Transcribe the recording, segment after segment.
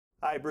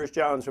Hi, Bruce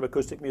Jones from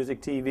Acoustic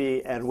Music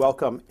TV, and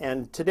welcome.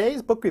 And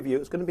today's book review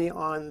is going to be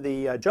on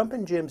the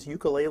Jumpin' Jim's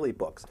ukulele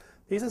books.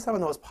 These are some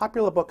of the most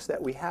popular books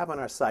that we have on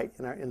our site,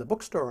 in the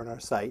bookstore on our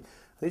site.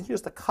 These are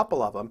just a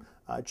couple of them.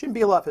 Jim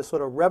Beloff has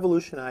sort of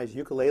revolutionized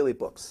ukulele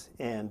books,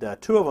 and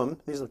two of them,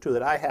 these are the two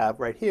that I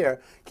have right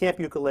here, Camp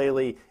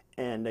Ukulele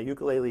and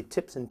Ukulele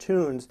Tips and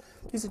Tunes.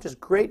 These are just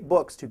great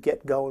books to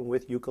get going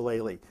with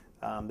ukulele.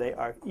 They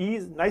are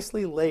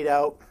nicely laid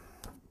out.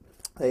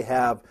 They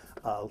have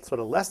sort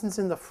of lessons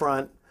in the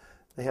front.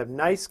 They have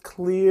nice,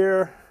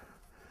 clear,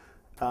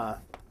 you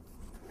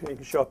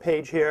can show a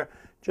page here,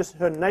 just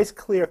a nice,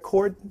 clear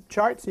chord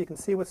chart so you can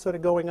see what's sort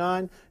of going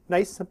on.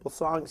 Nice, simple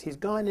songs. He's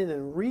gone in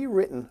and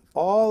rewritten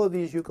all of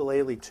these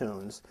ukulele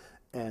tunes,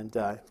 and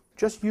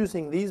just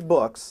using these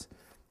books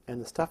and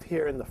the stuff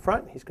here in the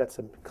front, he's got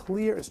some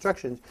clear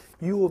instructions.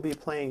 You will be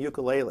playing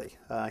ukulele.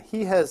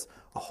 He has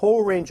a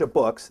whole range of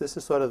books. This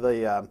is sort of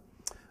the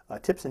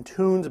Tips and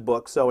Tunes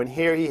book. So in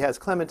here he has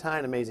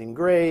Clementine, Amazing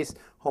Grace,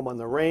 Home on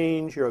the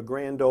Range, Your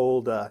Grand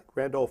Old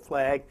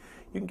Flag.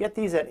 You can get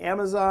these at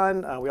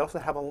Amazon. We also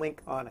have a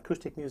link on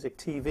Acoustic Music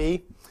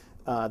TV.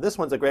 This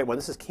one's a great one.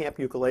 This is Camp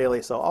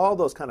Ukulele. So all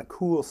those kind of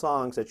cool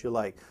songs that you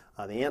like.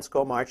 The Ants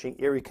Go Marching,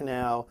 Erie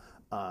Canal,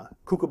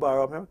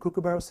 Kookaburra, remember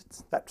Kookaburra,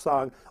 that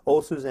song,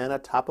 Old Susanna,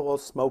 Top of Old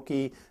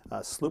Smoky,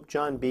 Sloop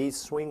John B,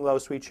 Swing Low,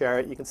 Sweet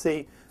Chariot. You can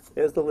see,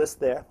 there's the list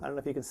there. I don't know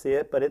if you can see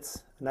it, but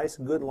it's a nice,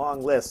 good,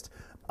 long list.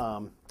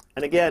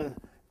 And again,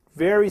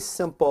 very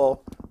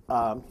simple.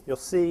 You'll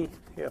see,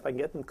 here, if I can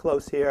get them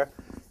close here,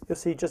 you'll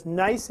see just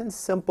nice and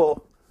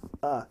simple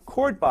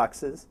chord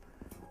boxes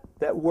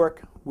that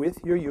work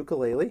with your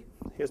ukulele.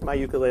 Here's my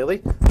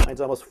ukulele. Mine's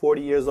almost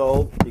 40 years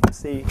old. You can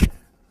see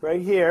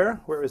right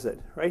here, where is it?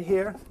 Right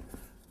here.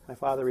 My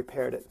father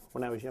repaired it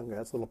when I was younger.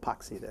 That's a little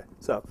epoxy there.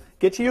 So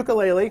get your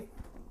ukulele.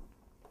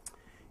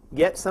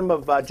 Get some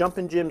of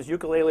Jumpin' Jim's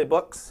ukulele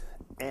books.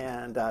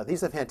 And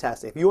these are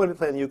fantastic. If you want to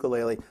play the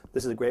ukulele,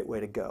 this is a great way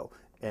to go.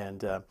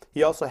 And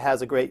he also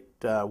has a great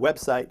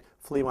website,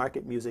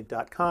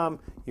 fleamarketmusic.com.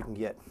 You can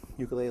get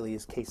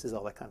ukuleles, cases,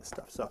 all that kind of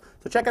stuff. So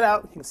check it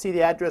out. You can see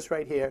the address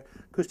right here,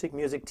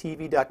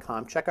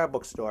 acousticmusictv.com. Check our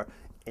bookstore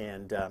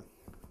and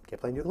get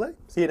playing ukulele.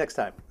 See you next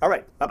time. All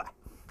right. Bye-bye.